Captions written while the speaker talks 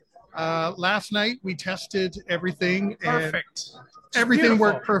Last night we tested everything and Perfect. everything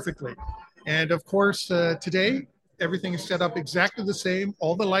worked perfectly. And of course, today everything is set up exactly the same.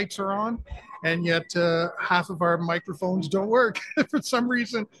 All the lights are on, and yet half of our microphones don't work for some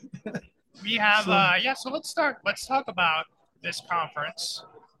reason. We have, so let's talk about this conference.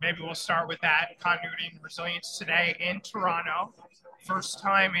 Maybe we'll start with that, Continuity and Resilience today in Toronto. First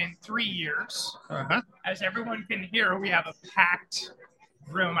time in 3 years. Uh-huh. As everyone can hear, we have a packed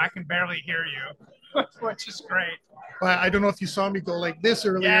room. I can barely hear you, which is great. Well, I don't know if you saw me go like this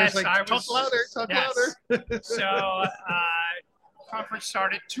earlier. Yes, it's like, talk louder. So, conference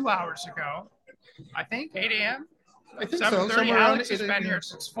started 2 hours ago. I think 8 a.m. I think so. Alex has been here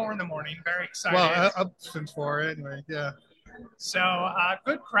since 4 in the morning. Very excited. Well, up since 4 anyway. Yeah. So,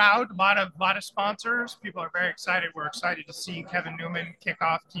 good crowd. A lot of sponsors. People are very excited. We're excited to see Kevin Newman kick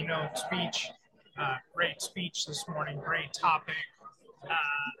off keynote speech. Great speech this morning. Great topic.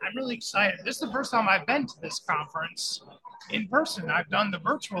 I'm really excited. This is the first time I've been to this conference in person. I've done the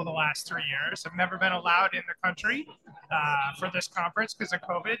virtual the last 3 years. I've never been allowed in the country for this conference because of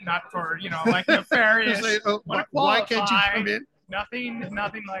COVID, not for, like nefarious. Why can't you come in?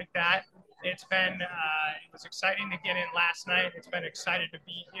 Nothing like that. It was exciting to get in last night. It's been excited to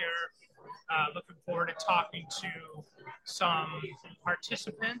be here. Looking forward to talking to some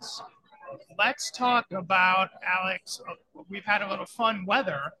participants. Let's talk about, Alex, we've had a little fun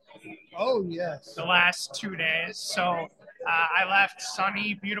weather. Oh, yes. The last 2 days. So I left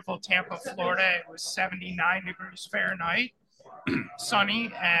sunny, beautiful Tampa, Florida. It was 79 degrees Fahrenheit.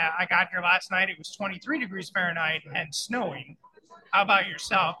 Sunny. I got here last night. It was 23 degrees Fahrenheit and snowing. How about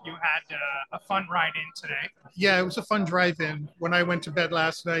yourself? You had a fun ride in today. Yeah, it was a fun drive in. When I went to bed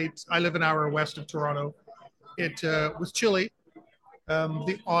last night, I live an hour west of Toronto. It was chilly.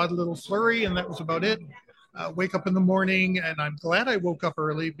 The odd little flurry, and that was about it. Wake up in the morning, and I'm glad I woke up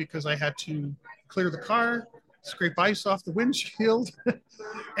early because I had to clear the car, scrape ice off the windshield,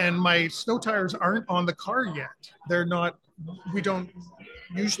 and my snow tires aren't on the car yet. They're not. We don't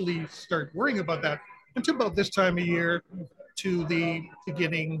usually start worrying about that until about this time of year to the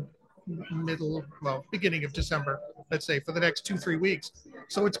beginning of December, let's say, for the next 2-3 weeks.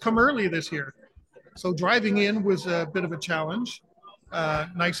 So it's come early this year. So driving in was a bit of a challenge.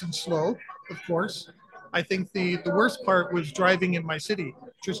 Nice and slow, of course. I think the worst part was driving in my city,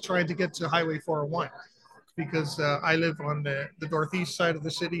 just trying to get to Highway 401, because I live on the northeast side of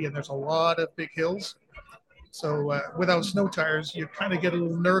the city, and there's a lot of big hills. So without snow tires, you kind of get a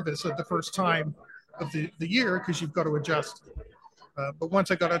little nervous at the first time of the year because you've got to adjust. But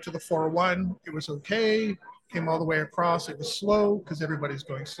once I got out to the 401, it was okay. Came all the way across. It was slow because everybody's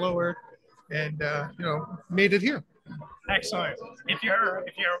going slower, and made it here. Excellent. If you're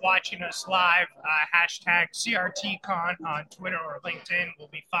watching us live, hashtag CRTCon on Twitter or LinkedIn. We'll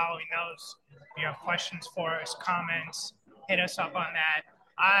be following those. If you have questions for us, comments, hit us up on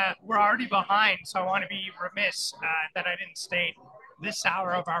that. We're already behind, so I want to be remiss that I didn't state this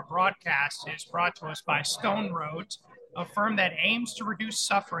hour of our broadcast is brought to us by Stone Road, a firm that aims to reduce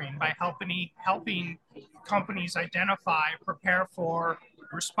suffering by helping companies identify, prepare for,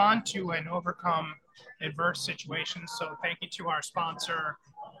 respond to, and overcome adverse situations. So thank you to our sponsor,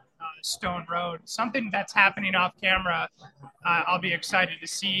 Stone Road. Something that's happening off camera, I'll be excited to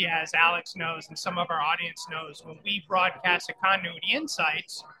see, as Alex knows and some of our audience knows, when we broadcast at Continuity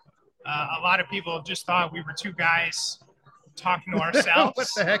Insights, a lot of people just thought we were two guys talking to ourselves. What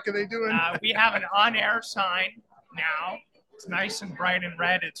the heck are they doing? We have an on-air sign now. It's nice and bright and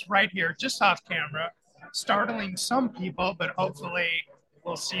red. It's right here, just off camera, startling some people, but hopefully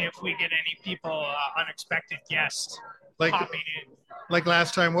we'll see if we get any people, unexpected guests popping in. Like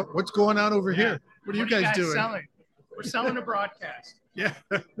last time, what's going on over here? What are you guys doing? Selling? We're selling a broadcast. Yeah.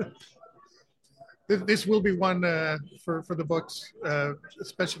 This will be one for the books,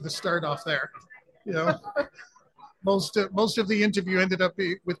 especially the start off there. Most of the interview ended up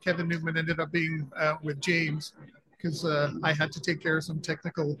with Kevin Newman, ended up being with James, because I had to take care of some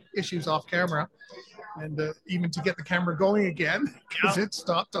technical issues off camera, and even to get the camera going again because it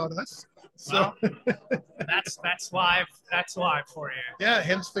stopped on us. So that's live. That's live for you. Yeah,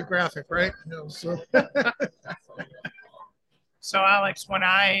 hence the graphic, right? So Alex, when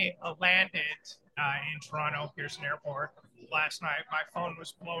I landed in Toronto Pearson Airport last night, my phone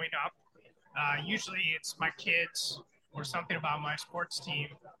was blowing up. Usually it's my kids or something about my sports team.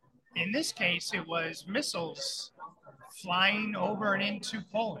 In this case, it was missiles flying over and into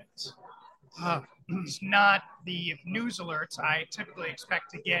Poland. It's not the news alerts I typically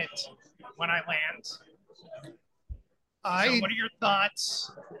expect to get when I land. So what are your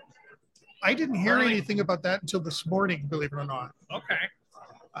thoughts? I didn't hear anything about that until this morning, believe it or not. Okay.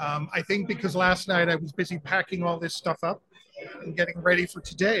 I think because last night I was busy packing all this stuff up and getting ready for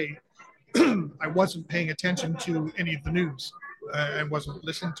today, I wasn't paying attention to any of the news. I wasn't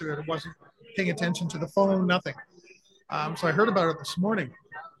listening to it. I wasn't paying attention to the phone, nothing. So I heard about it this morning.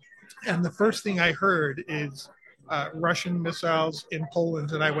 And the first thing I heard is Russian missiles in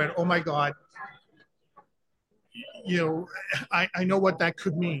Poland. And I went, oh my God, I know what that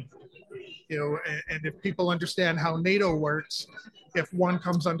could mean. And if people understand how NATO works, if one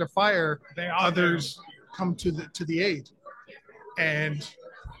comes under fire, others come to the aid. And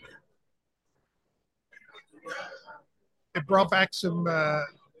it brought back some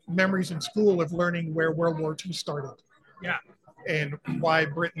memories in school of learning where World War II started. Yeah. And why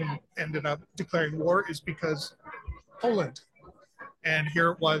Britain ended up declaring war is because Poland. And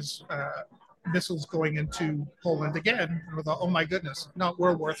here it was, missiles going into Poland again. And we thought, oh my goodness, not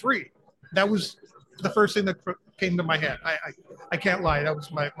World War III. That was the first thing that came to my head. I can't lie, that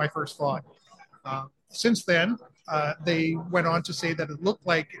was my first thought. Since then, they went on to say that it looked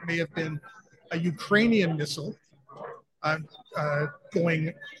like it may have been a Ukrainian missile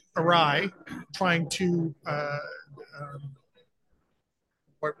going awry, trying to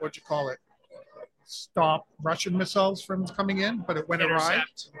what'd you call it? Stop Russian missiles from coming in, but it went awry.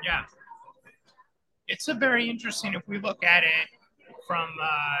 Yeah. It's a very interesting, if we look at it from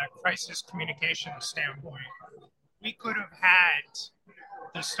a crisis communication standpoint, we could have had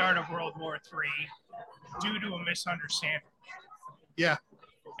the start of World War III due to a misunderstanding. Yeah.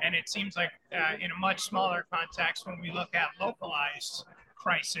 And it seems like in a much smaller context, when we look at localized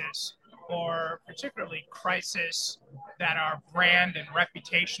crisis, or particularly crisis that are brand and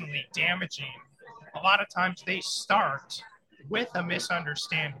reputationally damaging, a lot of times they start with a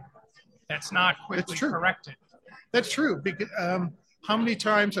misunderstanding that's not quickly corrected. That's true. Because, how many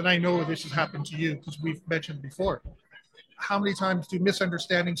times, and I know this has happened to you because we've mentioned before, how many times do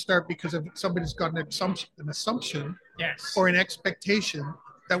misunderstandings start because of somebody's got an assumption yes, or an expectation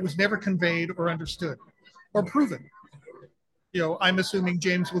that was never conveyed or understood or proven? I'm assuming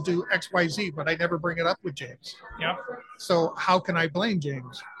James will do X, Y, Z, but I never bring it up with James. Yep. So how can I blame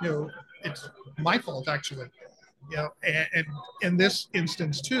James? It's my fault, actually. And in this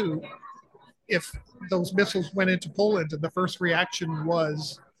instance, too, if those missiles went into Poland and the first reaction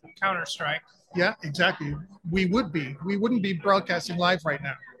was counterstrike. Yeah, exactly. We wouldn't be broadcasting live right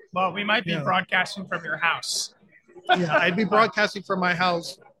now. Well, we might be broadcasting from your house. Yeah, I'd be broadcasting from my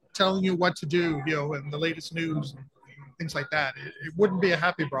house, telling you what to do, and the latest news and things like that. It wouldn't be a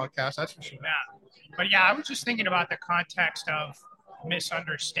happy broadcast, that's for sure. Yeah. But yeah, I was just thinking about the context of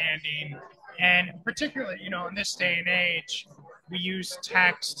misunderstanding. And particularly, in this day and age, we use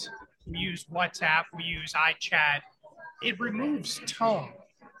text, we use WhatsApp, we use iChat. It removes tone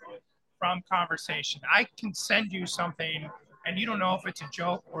from conversation. I can send you something and you don't know if it's a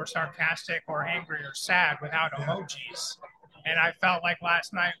joke or sarcastic or angry or sad without emojis. And I felt like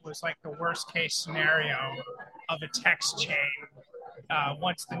last night was like the worst case scenario of a text chain.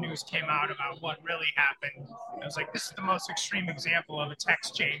 Once the news came out about what really happened, I was like, this is the most extreme example of a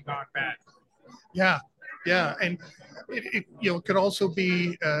text chain gone bad. Yeah, and it could also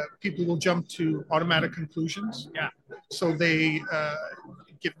be people will jump to automatic conclusions. Yeah. So they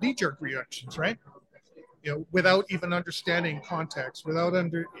give knee-jerk reactions, right? Without even understanding context, without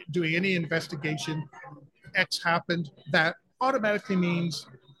doing any investigation. X happened. That automatically means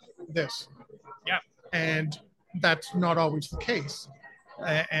this. Yeah. And that's not always the case.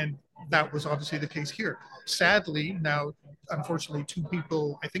 And that was obviously the case here. Sadly, now, unfortunately, two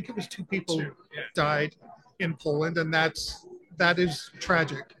people died in Poland, and that is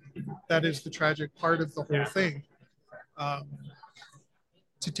tragic. That is the tragic part of the whole thing.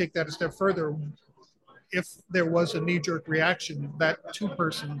 To take that a step further, if there was a knee-jerk reaction, that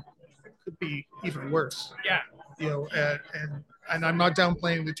two-person could be even worse. Yeah. And I'm not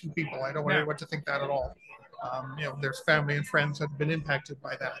downplaying the two people. I don't want anyone to think that at all. There's family and friends that have been impacted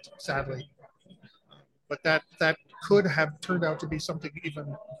by that, sadly. But that could have turned out to be something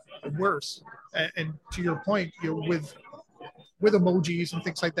even worse. And to your point, with emojis and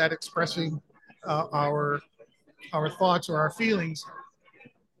things like that, expressing our thoughts or our feelings,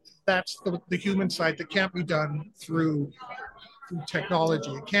 that's the human side that can't be done through technology.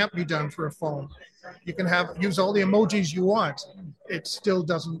 It can't be done through a phone. You can use all the emojis you want. It still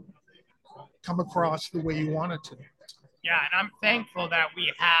doesn't come across the way you want it to. Yeah, and I'm thankful that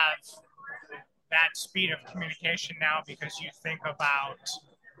we have that speed of communication now, because you think about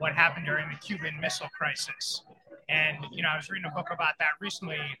what happened during the Cuban Missile Crisis. And, I was reading a book about that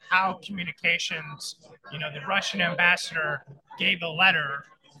recently, how communications, the Russian ambassador gave a letter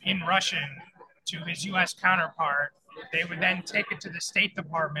in Russian to his U.S. counterpart They would then take it to the State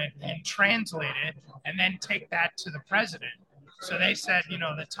Department and translate it, and then take that to the president. So they said,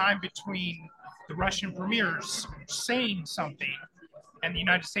 the time between the Russian premiers saying something and the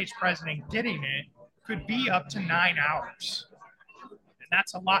United States president getting it could be up to 9 hours. And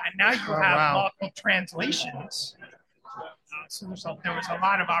that's a lot. And now you have multiple translations. So there was a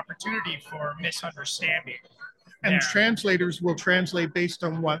lot of opportunity for misunderstanding. And translators will translate based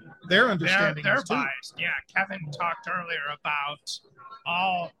on what their understanding they're is too. biased. Yeah, Kevin talked earlier about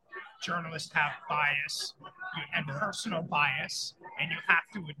all journalists have bias and personal bias, and you have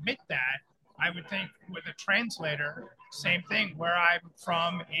to admit that. I would think with a translator, same thing. Where I'm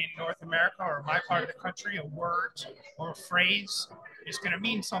from in North America or my part of the country, a word or a phrase is going to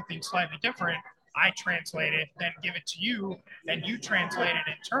mean something slightly different. I translate it, then give it to you, then you translate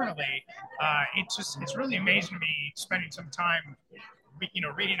it internally. It's really amazing to me spending some time,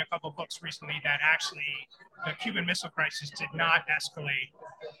 reading a couple of books recently that actually the Cuban Missile Crisis did not escalate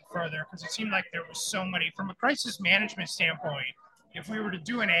further, because it seemed like there was so many, from a crisis management standpoint, if we were to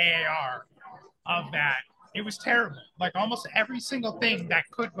do an AAR of that, it was terrible. Like almost every single thing that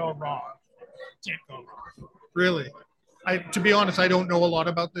could go wrong did go wrong. Really? To be honest, I don't know a lot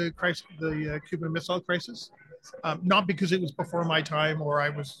about the Cuban Missile Crisis. Not because it was before my time or I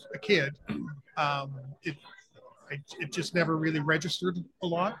was a kid. It just never really registered a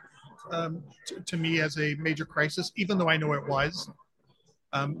lot to me as a major crisis, even though I know it was.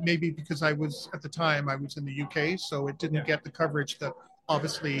 Maybe because at the time I was in the UK, so it didn't get the coverage that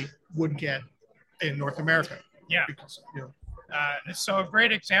obviously would get in North America. Yeah. Because, so a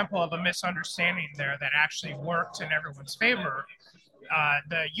great example of a misunderstanding there that actually worked in everyone's favor.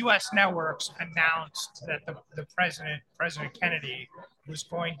 The U.S. networks announced that the President Kennedy, was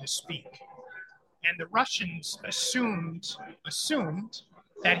going to speak, and the Russians assumed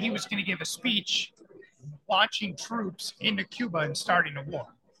that he was going to give a speech launching troops into Cuba and starting a war.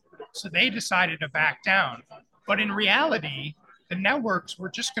 So they decided to back down. But in reality, the networks were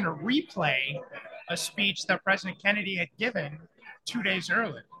just going to replay a speech that President Kennedy had given 2 days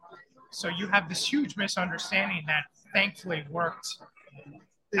earlier. So you have this huge misunderstanding that thankfully worked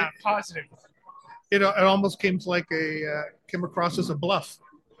positively. It almost came across as a bluff.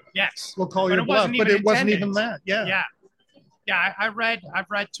 Yes. We'll call you a bluff, but it wasn't even that. Yeah. Yeah, I've read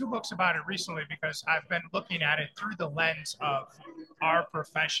 2 books about it recently because I've been looking at it through the lens of our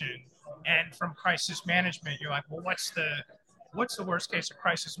profession. And from crisis management, you're like, well, what's the worst case of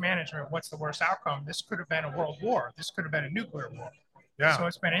crisis management? What's the worst outcome? This could have been a world war. This could have been a nuclear war. Yeah. So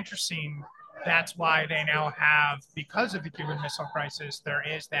it's been interesting. That's why they now have, because of the Cuban Missile Crisis, there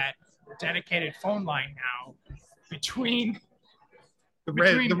is that dedicated phone line now between the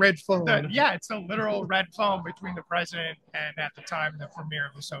red phone. It's a literal red phone between the president and, at the time, the premier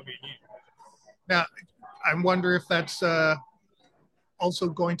of the Soviet Union. Now, I wonder if that's also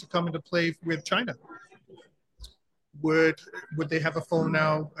going to come into play with China. Would they have a phone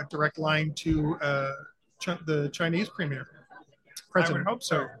now, a direct line to the Chinese president? I would hope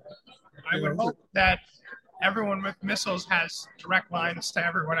so. I would hope that everyone with missiles has direct lines to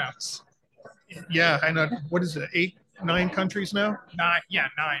everyone else. Yeah, and what is it, 8, 9 countries now? 9,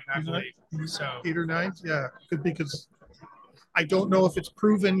 I believe. So 8 or 9, yeah. Because I don't know if it's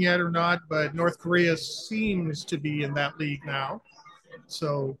proven yet or not, but North Korea seems to be in that league now.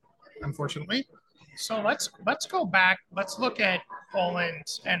 So, unfortunately. So let's go back. Let's look at Poland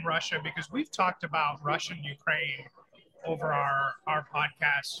and Russia, because we've talked about Russia and Ukraine over our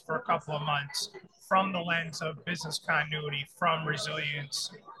podcast for a couple of months from the lens of business continuity, from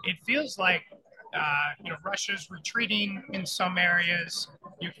resilience. It feels like Russia's retreating in some areas.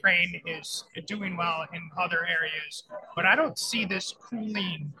 Ukraine is doing well in other areas, but I don't see this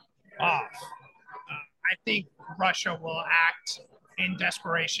cooling off. I think Russia will act in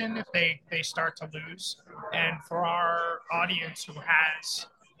desperation if they start to lose. And for our audience who has,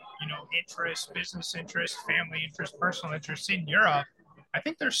 interest, business interest, family interest, personal interest in Europe, I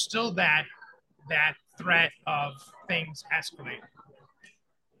think there's still that threat of things escalating.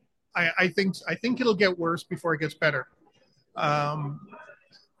 I think it'll get worse before it gets better.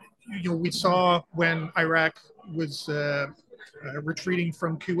 We saw when Iraq was retreating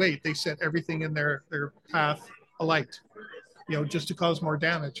from Kuwait, they set everything in their path alight, just to cause more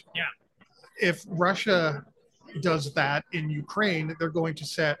damage. Yeah. If Russia does that in Ukraine, they're going to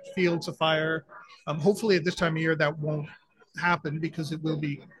set fields afire. Hopefully at this time of year that won't happen because it will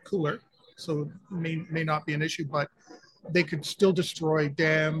be cooler, so it may not be an issue, but they could still destroy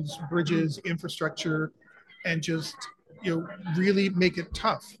dams, bridges, infrastructure, and just really make it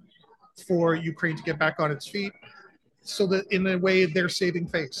tough for Ukraine to get back on its feet, so that in a way they're saving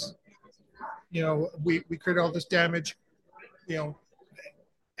face. We created all this damage. you know,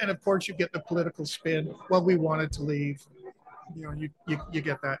 and of course you get the political spin. Well, we wanted to leave. You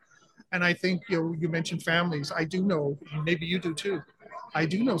get that. And I think you mentioned families. I do know, maybe you do too. I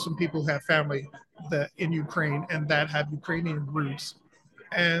do know some people who have family that in Ukraine and that have Ukrainian roots,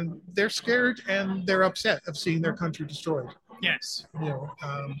 and they're scared and they're upset of seeing their country destroyed. Yes.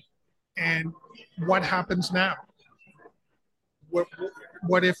 And what happens now?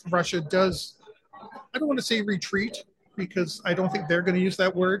 What if Russia does? I don't want to say retreat because I don't think they're going to use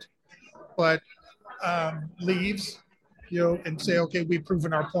that word, but leaves, and say, okay, we've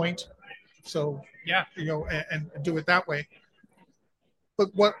proven our point. So, yeah, and do it that way. But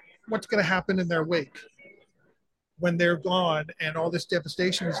what's going to happen in their wake when they're gone and all this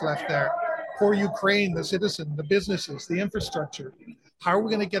devastation is left there for Ukraine, the citizen, the businesses, the infrastructure? How are we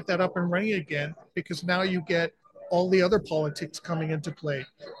going to get that up and running again? Because now you get all the other politics coming into play.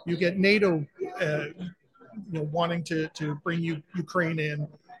 You get NATO, wanting to bring Ukraine in,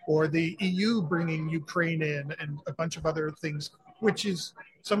 or the EU bringing Ukraine in, and a bunch of other things, which is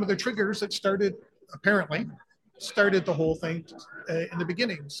some of the triggers that started the whole thing in the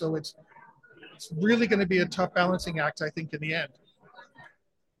beginning. So it's really going to be a tough balancing act, I think, in the end.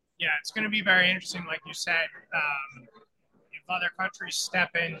 Yeah, it's going to be very interesting, like you said. If other countries step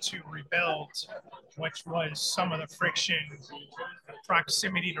in to rebuild, which was some of the friction,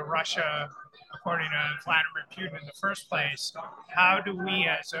 proximity to Russia, according to Vladimir Putin in the first place, how do we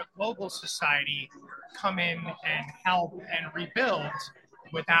as a global society come in and help and rebuild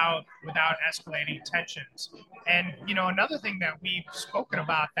without escalating tensions? And, another thing that we've spoken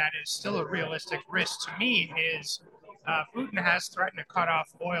about that is still a realistic risk to me is Putin has threatened to cut off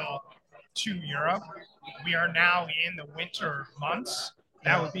oil to Europe. We are now in the winter months.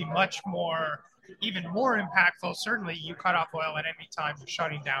 That would be even more impactful. Certainly, you cut off oil at any time, you're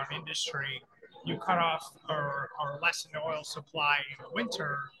shutting down industry. You cut off or lessen the oil supply in the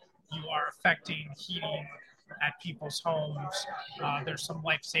winter, you are affecting heating at people's homes. There's some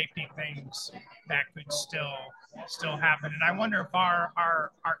life safety things that could still happen. And I wonder if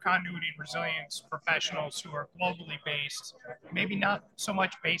our continuity and resilience professionals who are globally based, maybe not so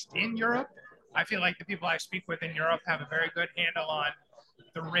much based in Europe. I feel like the people I speak with in Europe have a very good handle on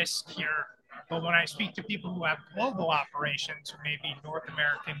the risk here. But when I speak to people who have global operations, who may be North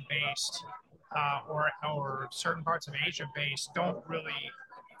American based or certain parts of Asia based, don't really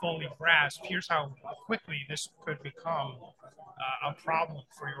fully grasp, here's how quickly this could become a problem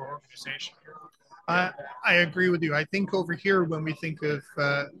for your organization. I agree with you. I think over here, when we think of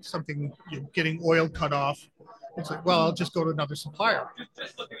something, getting oil cut off, it's like, well, I'll just go to another supplier.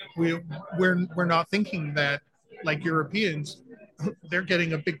 We're not thinking that, like Europeans, they're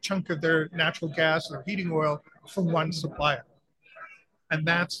getting a big chunk of their natural gas or heating oil from one supplier. And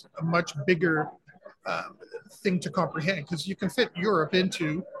that's a much bigger thing to comprehend, because you can fit Europe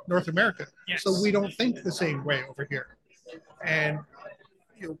into North America. Yes. So we don't think the same way over here. And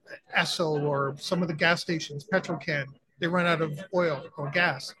Esso or some of the gas stations, Petrocan, they run out of oil or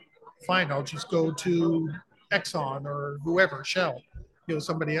gas. Fine, I'll just go to Exxon or whoever, Shell,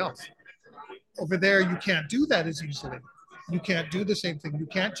 somebody else. Over there, you can't do that as easily. You can't do the same thing. You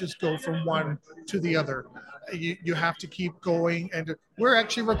can't just go from one to the other. You have to keep going. And we're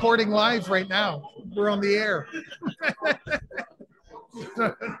actually recording live right now. We're on the air.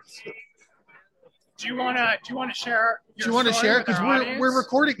 Do you want to share? Do you want to share? Because we're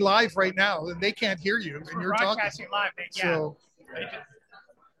recording live right now, and they can't hear you, and you're broadcasting talking. Live. Yeah. So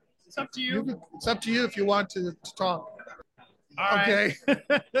it's up to you. It's up to you if you want to talk. All okay.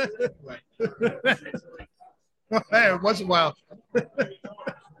 Hey, it was a while.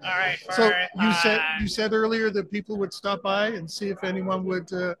 All right. So you said earlier that people would stop by and see if anyone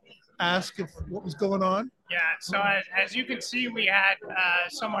would ask what was going on. Yeah. So as you can see, we had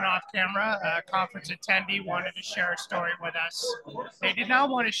someone off camera, a conference attendee, wanted to share a story with us. They did not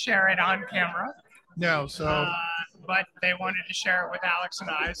want to share it on camera. No. So. But they wanted to share it with Alex and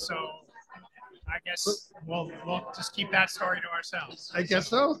I. So I guess we'll just keep that story to ourselves. I guess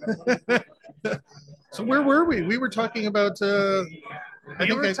so. So where were we? We were talking about.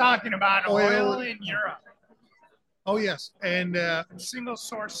 We were talking about oil in Europe. Oh yes, and single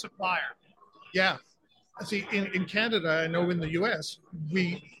source supplier. Yeah, see, in Canada, I know in the U.S.,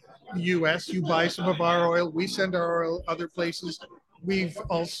 you buy some of our oil. We send our oil other places. We've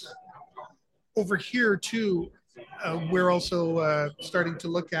also over here too. We're also starting to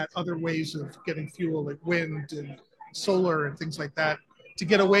look at other ways of getting fuel, like wind and solar and things like that, to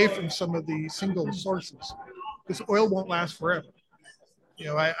get away from some of the single sources, because oil won't last forever.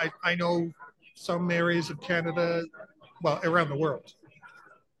 I know some areas of Canada, well, around the world,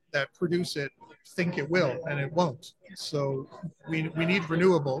 that produce it, think it will, and it won't. So we need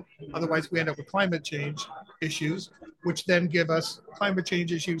renewable. Otherwise, we end up with climate change issues, which then give us climate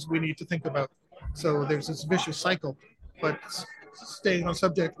change issues we need to think about. So there's this vicious cycle. But staying on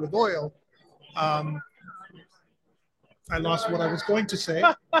subject with oil, I lost what I was going to say,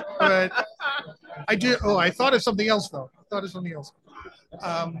 but I did. Oh, I thought of something else though. I thought of something else.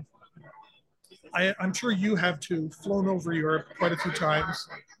 I'm sure you have too flown over Europe quite a few times,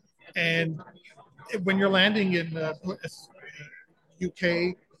 and when you're landing in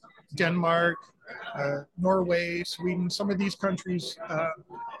UK, Denmark, Norway, Sweden, some of these countries,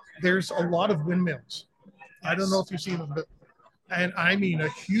 there's a lot of windmills. I don't know if you've seen them, but and I mean a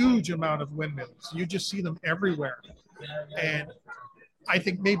huge amount of windmills. You just see them everywhere. And I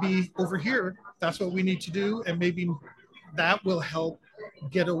think maybe over here, that's what we need to do. And maybe that will help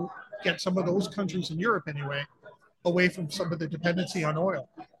get some of those countries in Europe anyway, away from some of the dependency on oil.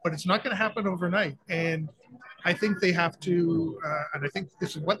 But it's not going to happen overnight. And I think they have to, and I think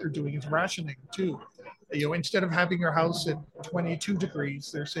this is what they're doing, is rationing too. You know, instead of having your house at 22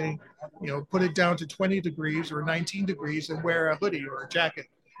 degrees, they're saying, you know, put it down to 20 degrees or 19 degrees and wear a hoodie or a jacket,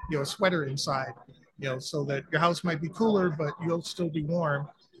 you know, a sweater inside, you know, so that your house might be cooler, but you'll still be warm,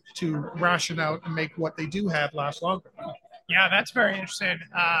 to ration out and make what they do have last longer. Yeah, that's very interesting.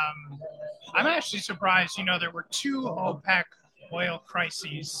 I'm actually surprised, you know, there were two OPEC oil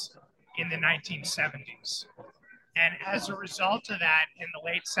crises in the 1970s. And as a result of that, in the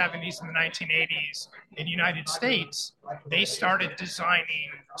late 70s and the 1980s, in the United States, they started designing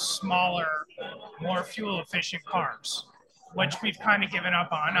smaller, more fuel-efficient cars, which we've kind of given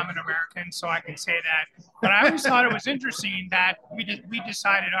up on. I'm an American, so I can say that. But I always thought it was interesting that we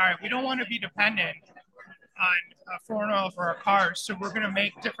decided, all right, we don't want to be dependent on foreign oil for our cars, so we're going to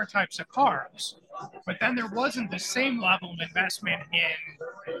make different types of cars. But then there wasn't the same level of investment in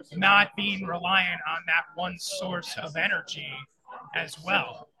not being reliant on that one source of energy as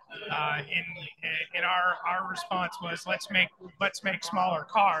well. In our response was let's make smaller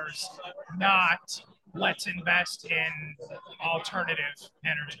cars, not let's invest in alternative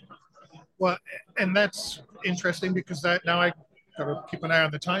energy. Well, and that's interesting because that now I got to keep an eye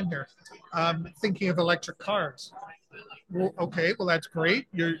on the time here. Thinking of electric cars. Well, okay, well, that's great.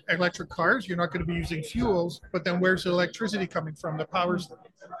 Your electric cars, you're not going to be using fuels, but then where's the electricity coming from that powers them?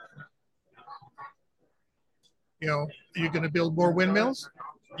 You know, are you going to build more windmills?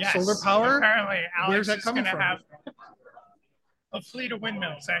 Yes. Solar power? Apparently, Alex where's that is coming going to from? have a fleet of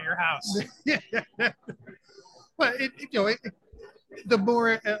windmills at your house. Yeah. Well, the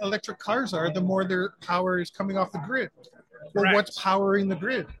more electric cars are, the more their power is coming off the grid. Well, Correct. what's powering the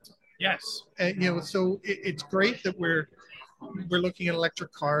grid? Yes. And, you know, so it's great that we're looking at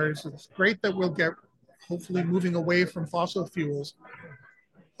electric cars. It's great that we'll get hopefully moving away from fossil fuels,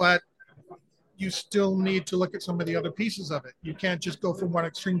 but you still need to look at some of the other pieces of it. You can't just go from one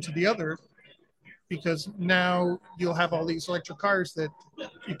extreme to the other, because now you'll have all these electric cars that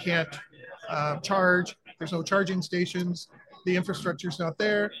you can't charge. There's no charging stations. The infrastructure's not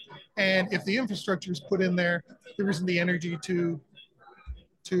there. And if the infrastructure is put in there, there isn't the energy to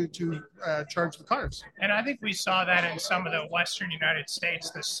charge the cars. And I think we saw that in some of the Western United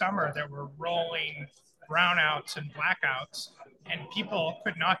States this summer. There were rolling brownouts and blackouts, and people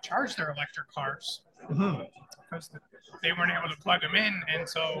could not charge their electric cars because they weren't able to plug them in, and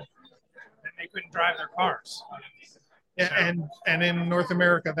so they couldn't drive their cars. Yeah, so, and in North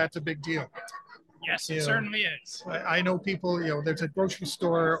America, that's a big deal. Yes, it certainly is. I know people, you know, there's a grocery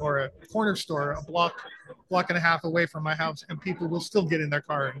store or a corner store a block and a half away from my house, and people will still get in their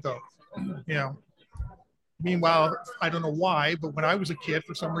car and go, you know. Meanwhile, I don't know why, but when I was a kid,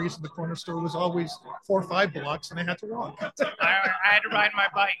 for some reason, the corner store was always 4 or 5 blocks, and I had to walk. I had to ride my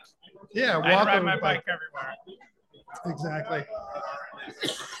bike. Yeah, I had to ride my bike everywhere. Exactly.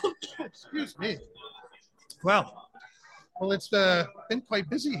 Excuse me. Well, it's been quite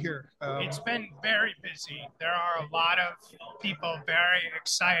busy here. It's been very busy. There are a lot of people very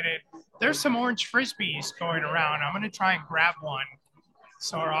excited. There's some orange Frisbees going around. I'm going to try and grab one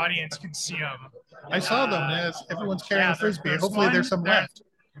so our audience can see them. I saw them. Yes, everyone's carrying a Frisbee. Hopefully there's some left.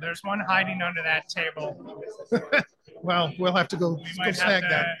 There's one hiding under that table. Well, we'll have to go snag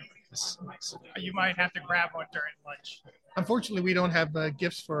that. You might have to grab one during lunch. Unfortunately, we don't have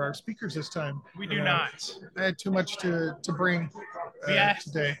gifts for our speakers this time. We do not. I had too much to bring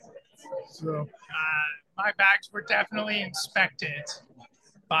today. So my bags were definitely inspected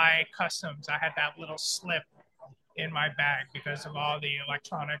by customs. I had that little slip in my bag because of all the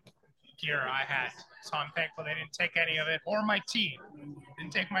electronic gear I had. So I'm thankful they didn't take any of it, or my tea.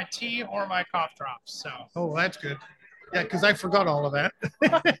 Didn't take my tea or my cough drops. So. Oh, that's good. Yeah, because I forgot all of that.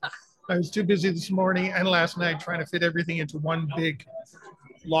 I was too busy this morning and last night trying to fit everything into one big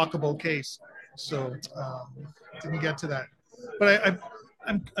lockable case. So didn't get to that. But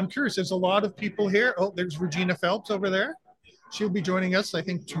I'm curious. There's a lot of people here. Oh, there's Regina Phelps over there. She'll be joining us, I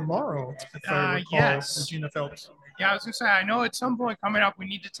think, tomorrow, if I recall, yes. Regina Phelps. Yeah, I was going to say, I know at some point coming up, we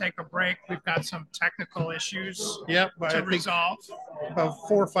need to take a break. We've got some technical issues to resolve. About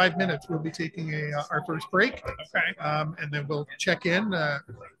 4 or 5 minutes, we'll be taking our first break. Okay. And then we'll check in.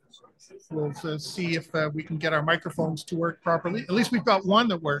 We'll see if we can get our microphones to work properly. At least we've got one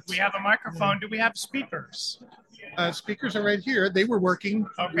that works. We have a microphone. Do we have speakers? Speakers are right here. They were working.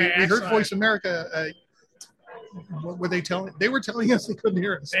 Okay, we heard Voice America. What were they telling? They were telling us they couldn't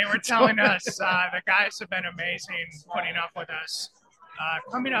hear us. They were telling us. The guys have been amazing putting up with us.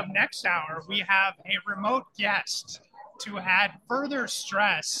 Coming up next hour, we have a remote guest to add further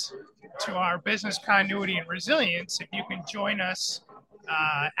stress to our business continuity and resilience. If you can join us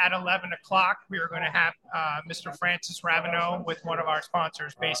at 11 o'clock, we are going to have Mr. Francis Ravenel with one of our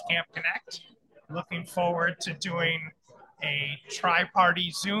sponsors, Basecamp Connect. Looking forward to doing a tri-party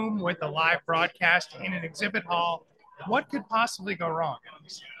Zoom with a live broadcast in an exhibit hall. What could possibly go wrong?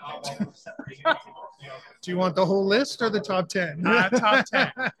 Do you want the whole list or the top 10? Top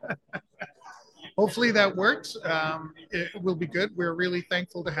 10. Hopefully that works. It will be good. We're really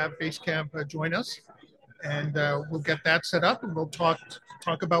thankful to have Basecamp join us. And we'll get that set up, and we'll talk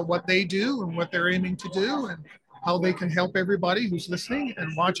about what they do and what they're aiming to do and how they can help everybody who's listening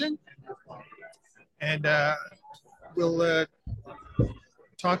and watching. And we'll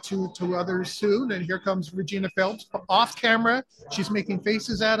talk to others soon. And here comes Regina Phelps off camera. She's making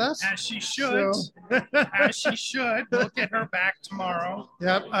faces at us. As she should. As she should. We'll get her back tomorrow.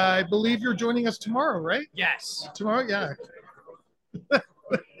 Yep. I believe you're joining us tomorrow, right? Yes. Tomorrow? Yeah.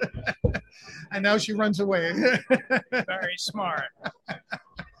 And now she runs away. Very smart.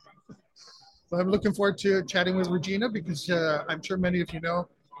 Well, I'm looking forward to chatting with Regina because I'm sure many of you know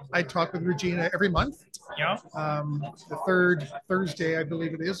I talk with Regina every month. Yeah. The third Thursday, I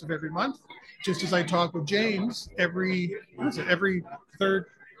believe it is, of every month. Just as I talk with James every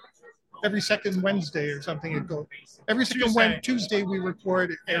second Wednesday or something. It goes every second Tuesday we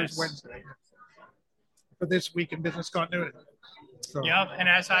record. It airs Wednesday for This Week in Business Continuity. So. Yep, and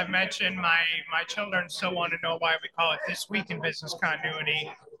as I've mentioned, my children still want to know why we call it This Week in Business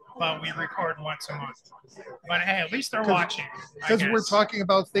Continuity, but we record once a month. But hey, at least they're watching. Because we're talking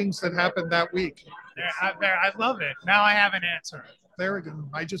about things that happened that week. I love it. Now I have an answer. There we go.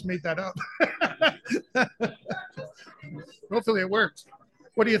 I just made that up. Hopefully it works.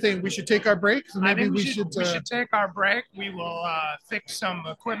 What do you think? We should take our break? I think we should take our break. We will fix some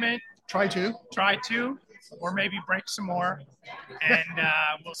equipment. Try to. Or maybe break some more. And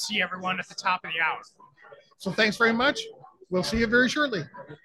we'll see everyone at the top of the hour. So thanks very much. We'll see you very shortly.